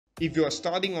If you are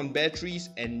starting on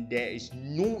batteries and there is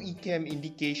no ECAM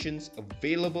indications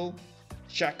available,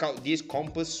 check out this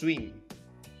compass swing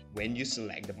when you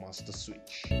select the master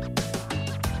switch.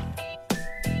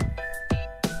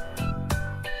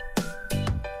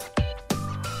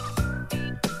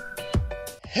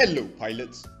 Hello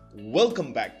pilots,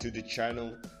 welcome back to the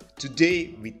channel.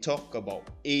 Today we talk about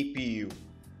APU,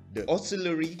 the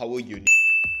Auxiliary Power Unit.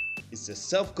 It's a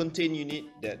self-contained unit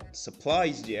that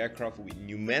supplies the aircraft with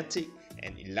pneumatic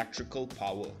and electrical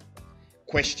power.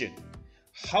 Question: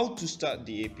 how to start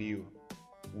the APU?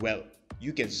 Well,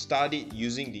 you can start it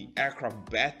using the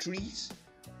aircraft batteries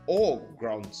or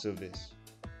ground service.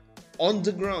 On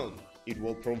the ground, it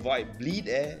will provide bleed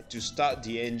air to start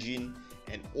the engine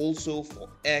and also for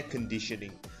air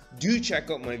conditioning. Do check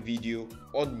out my video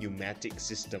on pneumatic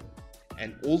system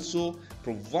and also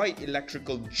provide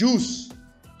electrical juice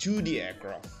to the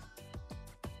aircraft.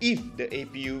 If the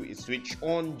APU is switched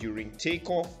on during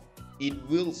takeoff, it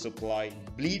will supply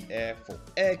bleed air for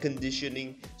air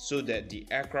conditioning so that the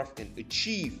aircraft can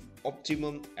achieve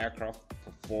optimum aircraft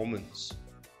performance.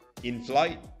 In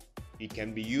flight, it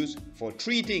can be used for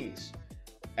three things: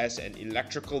 as an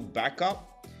electrical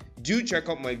backup, do check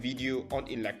out my video on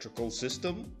electrical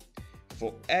system,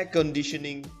 for air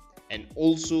conditioning, and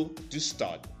also to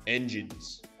start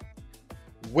engines.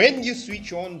 When you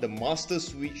switch on the master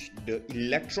switch, the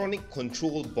electronic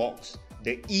control box,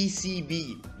 the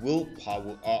ECB, will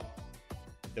power up.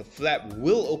 The flap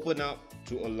will open up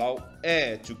to allow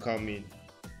air to come in.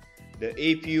 The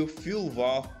APU fuel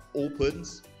valve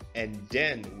opens, and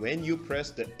then when you press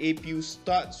the APU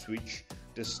start switch,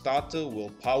 the starter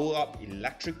will power up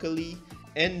electrically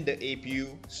and the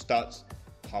APU starts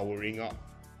powering up.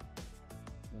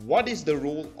 What is the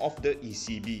role of the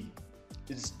ECB?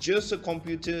 It's just a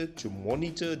computer to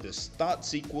monitor the start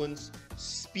sequence,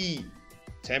 speed,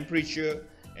 temperature,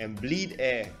 and bleed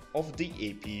air of the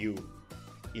APU.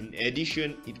 In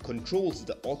addition, it controls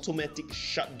the automatic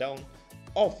shutdown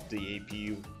of the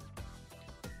APU.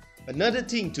 Another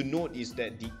thing to note is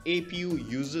that the APU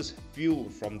uses fuel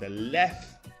from the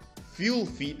left fuel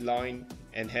feed line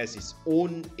and has its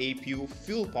own APU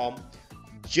fuel pump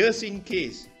just in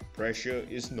case pressure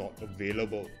is not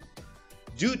available.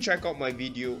 Do check out my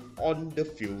video on the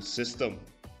fuel system.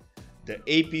 The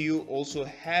APU also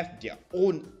have their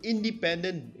own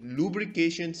independent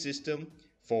lubrication system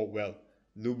for, well,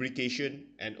 lubrication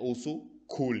and also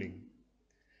cooling.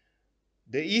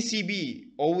 The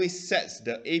ECB always sets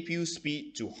the APU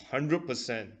speed to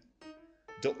 100%.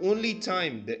 The only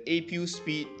time the APU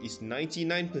speed is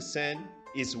 99%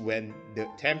 is when the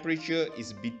temperature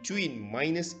is between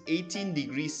 -18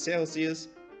 degrees Celsius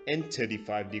and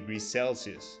 35 degrees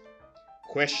Celsius.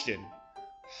 Question: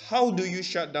 how do you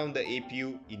shut down the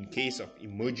APU in case of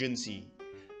emergency?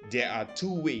 There are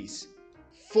two ways.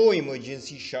 For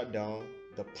emergency shutdown,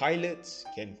 the pilots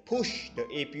can push the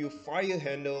APU fire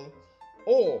handle,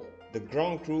 or the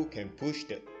ground crew can push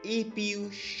the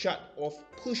APU shut off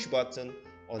push button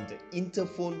on the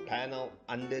interphone panel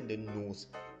under the nose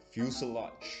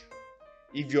fuselage.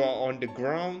 If you are on the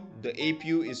ground, the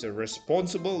APU is a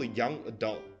responsible young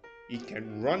adult. It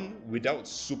can run without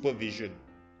supervision.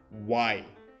 Why?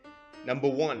 Number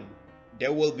 1,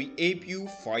 there will be APU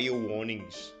fire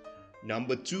warnings.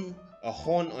 Number 2, a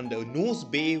horn on the nose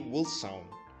bay will sound.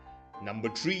 Number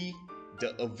 3,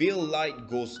 the avail light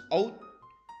goes out.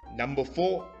 Number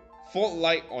 4, fault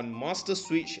light on master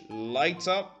switch lights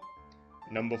up.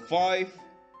 Number 5,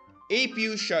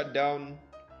 APU shutdown.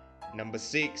 Number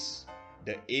 6,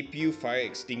 the APU fire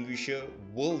extinguisher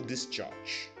will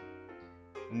discharge.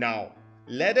 Now,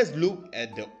 let us look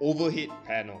at the overhead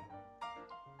panel.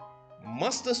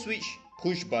 Master switch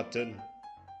push button.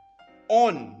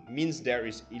 On means there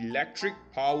is electric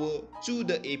power to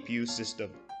the APU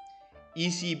system.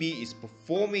 ECB is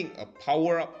performing a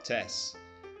power-up test.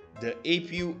 The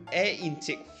APU air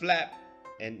intake flap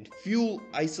and fuel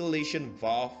isolation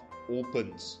valve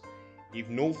opens. If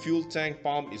no fuel tank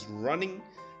pump is running,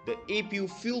 the APU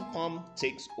fuel pump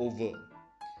takes over.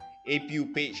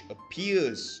 APU page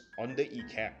appears on the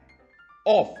ECAM.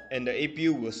 Off, and the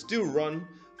APU will still run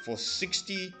for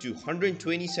 60 to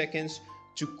 120 seconds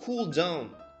to cool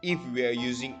down if we are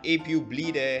using APU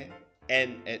bleed air,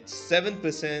 and at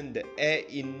 7% the air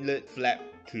inlet flap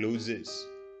closes.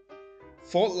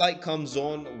 Fault light comes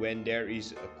on when there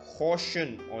is a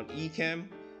caution on ECAM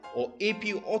or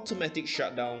APU automatic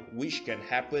shutdown, which can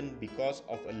happen because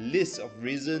of a list of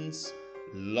reasons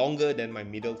longer than my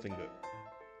middle finger.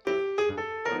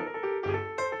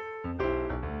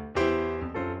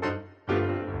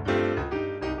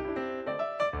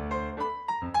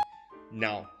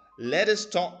 Now, let us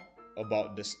talk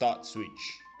about the start switch.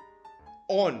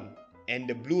 On, and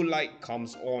the blue light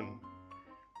comes on.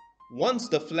 Once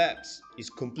the flaps is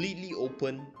completely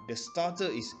open, the starter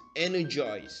is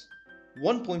energized.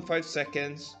 1.5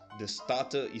 seconds, the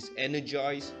starter is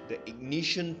energized, the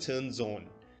ignition turns on.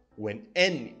 When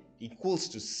N equals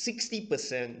to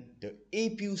 60%, the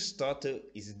APU starter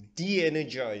is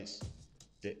de-energized.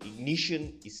 The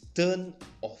ignition is turned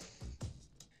off.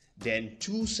 Then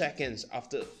 2 seconds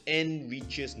after N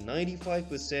reaches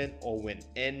 95% or when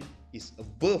N is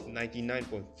above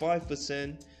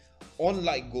 99.5%, on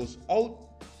light goes out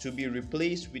to be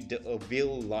replaced with the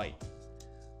avail light.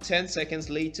 10 seconds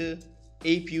later,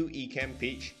 APU ECAM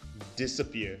page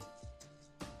disappear.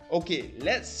 Okay,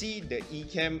 let's see the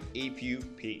ECAM APU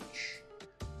page.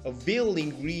 Avail in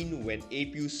green when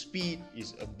APU speed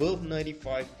is above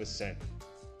 95%.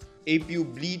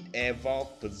 APU bleed air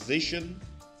valve position.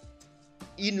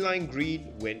 Inline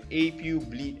green when APU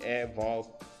bleed air valve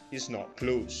is not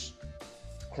closed.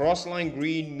 Crossline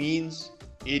green means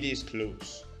it is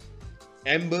closed.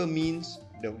 Amber means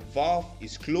the valve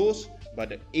is closed but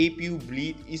the APU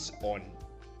bleed is on.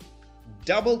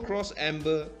 Double cross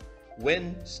amber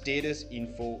when status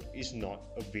info is not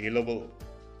available.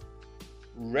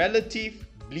 Relative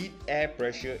bleed air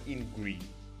pressure in green.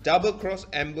 Double cross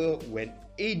amber when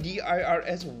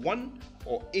ADIRS 1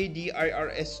 or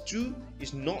ADIRS 2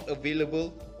 is not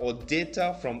available or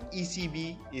data from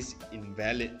ECB is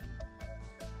invalid.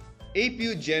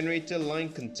 APU generator line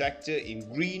contactor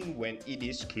in green when it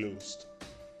is closed.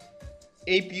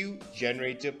 APU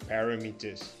generator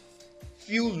parameters.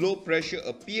 Fuel load pressure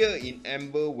appear in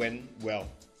amber when, well,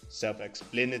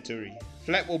 self-explanatory.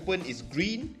 Flap open is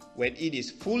green when it is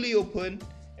fully open,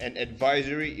 and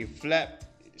advisory if flap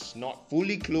is not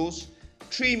fully closed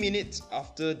 3 minutes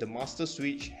after the master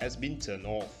switch has been turned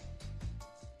off.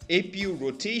 APU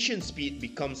rotation speed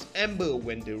becomes amber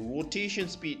when the rotation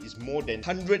speed is more than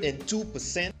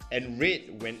 102% and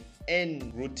red when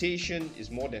N rotation is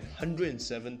more than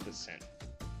 107%.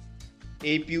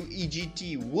 APU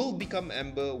EGT will become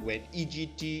amber when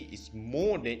EGT is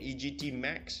more than EGT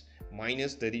max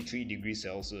minus 33 degrees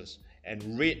Celsius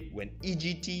and red when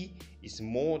EGT is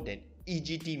more than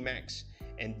EGT max,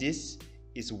 and this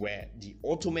is where the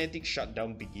automatic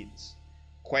shutdown begins.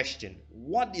 Question: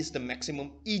 what is the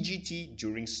maximum EGT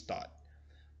during start?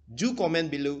 Do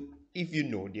comment below if you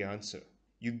know the answer.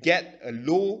 You get a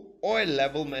low oil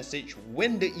level message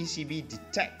when the ECB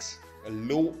detects a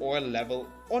low oil level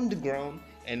on the ground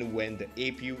and when the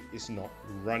APU is not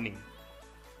running.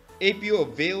 APU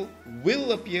avail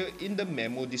will appear in the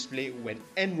memo display when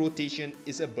N rotation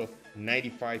is above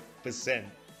 95%.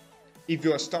 If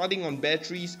you are starting on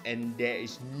batteries and there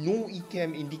is no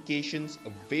ECAM indications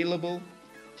available,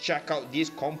 check out this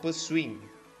compass swing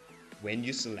when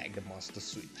you select the master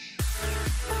switch.